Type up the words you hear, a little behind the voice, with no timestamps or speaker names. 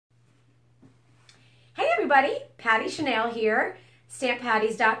everybody, Patty Chanel here,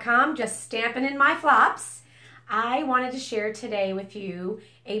 StampPatties.com, just stamping in my flops. I wanted to share today with you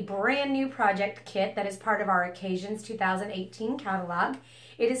a brand new project kit that is part of our Occasions 2018 catalog.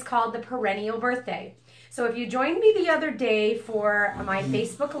 It is called the Perennial Birthday. So if you joined me the other day for my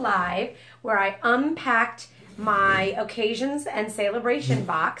Facebook Live where I unpacked my Occasions and Celebration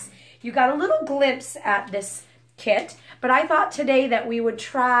box, you got a little glimpse at this kit, but I thought today that we would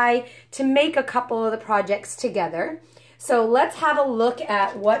try to make a couple of the projects together. So let's have a look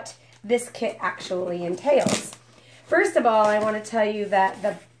at what this kit actually entails. First of all, I want to tell you that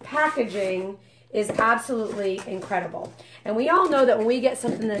the packaging is absolutely incredible. And we all know that when we get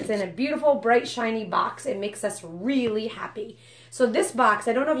something that's in a beautiful, bright, shiny box, it makes us really happy. So this box,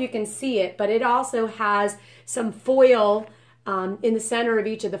 I don't know if you can see it, but it also has some foil in the center of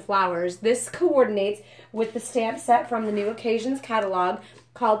each of the flowers. This coordinates with the stamp set from the New Occasions catalog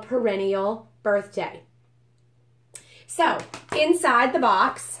called Perennial Birthday. So inside the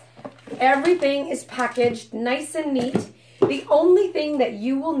box, everything is packaged nice and neat. The only thing that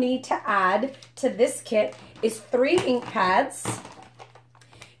you will need to add to this kit is 3 ink pads.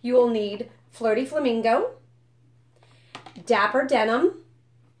 You will need Flirty Flamingo, Dapper Denim,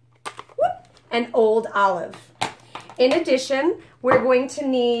 and Old Olive. In addition, we're going to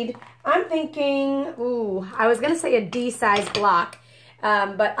need, I'm thinking, I was going to say a D size block,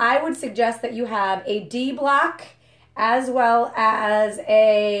 but I would suggest that you have a D block as well as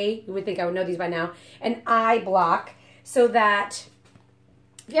a, you would think I would know these by now, an I block, so that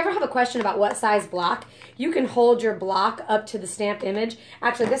if you ever have a question about what size block, you can hold your block up to the stamped image.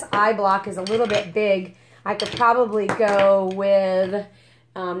 Actually, this I block is a little bit big. I could probably go with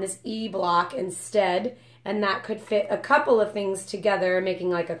this E block instead, and that could fit a couple of things together,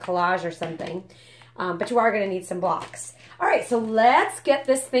 making like a collage or something. But you are going to need some blocks. All right, so let's get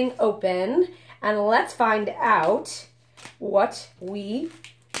this thing open and let's find out what we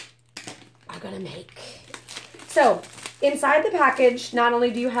are going to make. So inside the package, not only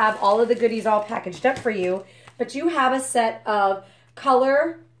do you have all of the goodies all packaged up for you, but you have a set of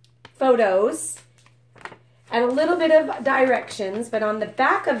color photos and a little bit of directions. But on the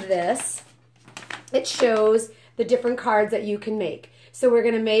back of this, it shows the different cards that you can make. So we're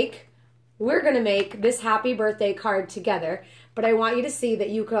gonna make this happy birthday card together, but I want you to see that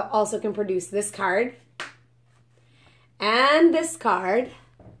you also can produce this card and this card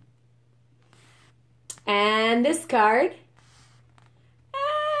and this card,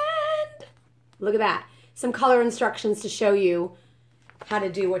 and look at that. Some color instructions to show you how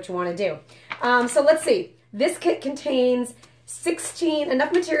to do what you want to do. So let's see. This kit contains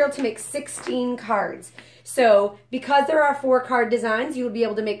enough material to make 16 cards. So because there are 4 card designs, you would be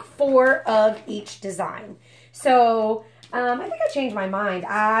able to make 4 of each design. So I think I changed my mind.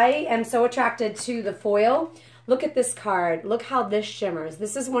 I am so attracted to the foil. Look at this card. Look how this shimmers.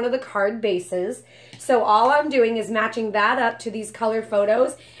 This is one of the card bases. So all I'm doing is matching that up to these colored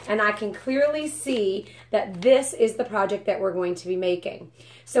photos, and I can clearly see that this is the project that we're going to be making.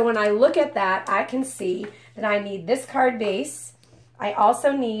 So when I look at that, I can see that I need this card base. I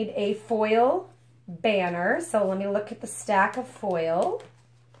also need a foil banner. So let me look at the stack of foil.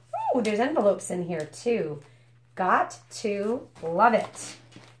 Oh, there's envelopes in here too. Got to love it.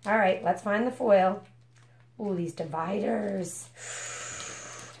 All right, let's find the foil. Oh, these dividers.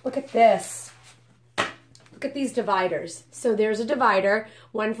 Look at this. Look at these dividers. So there's a divider,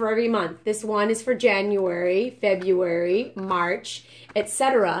 one for every month. This one is for January, February, March,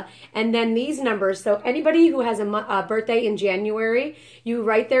 etc. And then these numbers, so anybody who has a birthday in January, you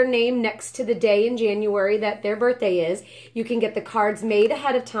write their name next to the day in January that their birthday is. You can get the cards made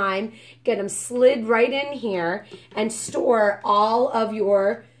ahead of time, get them slid right in here, and store all of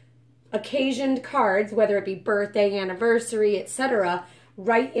your occasioned cards, whether it be birthday, anniversary, etc.,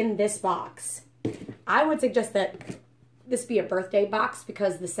 right in this box. I would suggest that this be a birthday box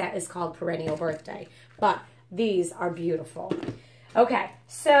because the set is called Perennial Birthday, but these are beautiful. Okay,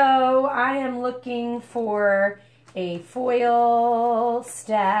 so I am looking for a foil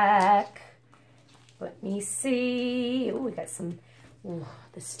stack. Let me see. Oh, we got some,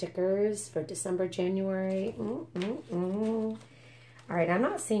 the stickers for December, January. All right, I'm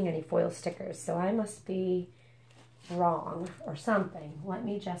not seeing any foil stickers, so I must be wrong or something. Let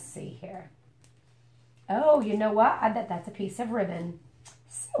me just see here. Oh, you know what? I bet that's a piece of ribbon.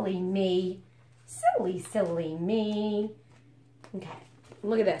 Silly me. Silly, silly me. Okay,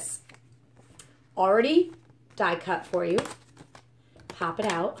 look at this. Already die cut for you. Pop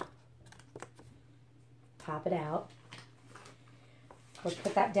it out. Pop it out. We'll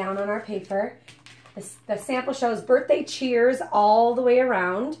put that down on our paper. The sample shows birthday cheers all the way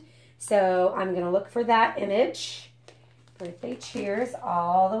around. So I'm going to look for that image. Birthday cheers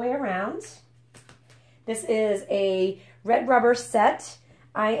all the way around. This is a red rubber set.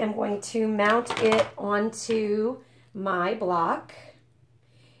 I am going to mount it onto my block.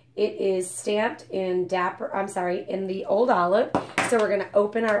 It is stamped in in the Old Olive. So we're going to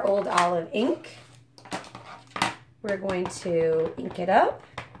open our Old Olive ink. We're going to ink it up.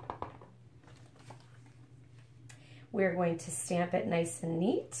 We're going to stamp it nice and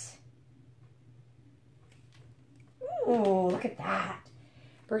neat. Ooh, look at that.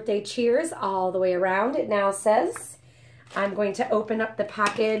 Birthday cheers all the way around, it now says. I'm going to open up the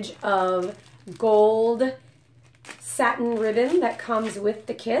package of gold satin ribbon that comes with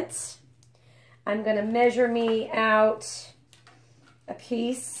the kit. I'm going to measure me out a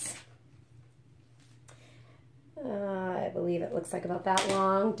piece. I believe it looks like about that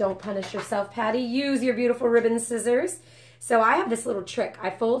long. Don't punish yourself, Patty. Use your beautiful ribbon scissors. So I have this little trick.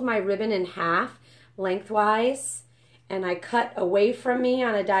 I fold my ribbon in half lengthwise, and I cut away from me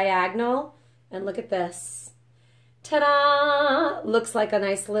on a diagonal. And look at this. Ta-da! Looks like a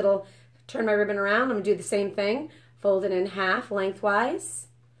nice little, turn my ribbon around. I'm going to do the same thing. Fold it in half lengthwise.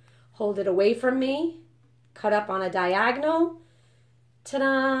 Hold it away from me. Cut up on a diagonal.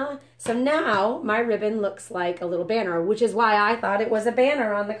 Ta-da! So now my ribbon looks like a little banner, which is why I thought it was a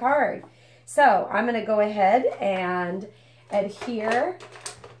banner on the card. So I'm going to go ahead and adhere.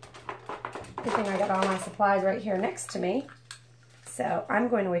 Good thing I got all my supplies right here next to me. So I'm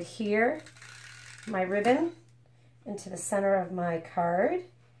going to adhere my ribbon into the center of my card,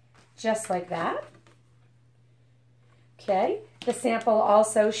 just like that. Okay, the sample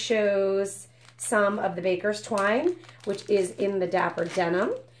also shows some of the baker's twine, which is in the Dapper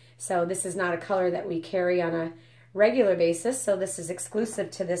Denim. So this is not a color that we carry on a regular basis, so this is exclusive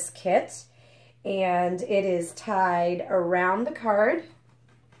to this kit. And it is tied around the card.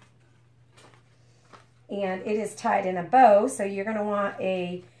 And it is tied in a bow, so you're going to want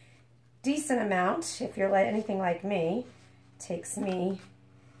a decent amount. If you're anything like me, it takes me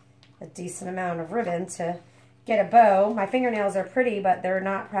a decent amount of ribbon to get a bow. My fingernails are pretty, but they're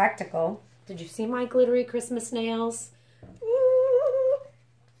not practical. Did you see my glittery Christmas nails? Ooh.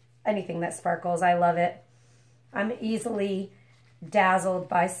 Anything that sparkles, I love it. I'm easily dazzled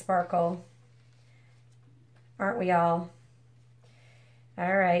by sparkle. Aren't we all?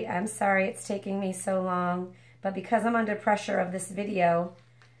 All right, I'm sorry it's taking me so long, but because I'm under pressure of this video,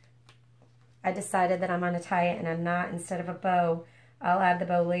 I decided that I'm going to tie it in a knot instead of a bow. I'll add the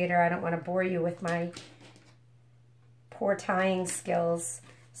bow later. I don't want to bore you with my poor tying skills,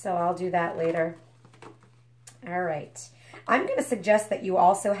 so I'll do that later. All right. I'm going to suggest that you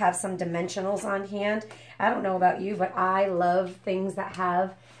also have some dimensionals on hand. I don't know about you, but I love things that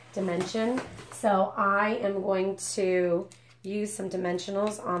have dimension. So I am going to use some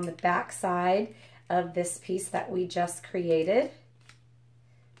dimensionals on the back side of this piece that we just created.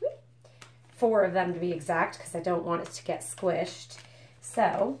 4 of them to be exact, because I don't want it to get squished.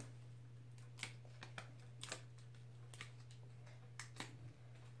 So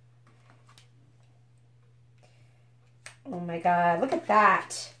oh my God, look at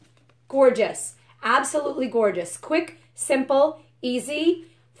that. Gorgeous. Absolutely gorgeous. Quick, simple, easy.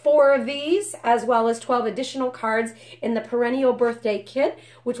 4 of these, as well as 12 additional cards in the Perennial Birthday Kit,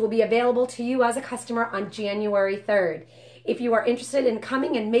 which will be available to you as a customer on January 3rd. If you are interested in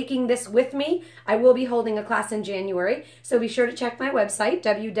coming and making this with me, I will be holding a class in January, so be sure to check my website,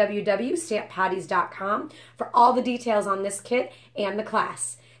 www.stamppatties.com, for all the details on this kit and the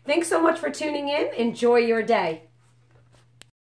class. Thanks so much for tuning in. Enjoy your day.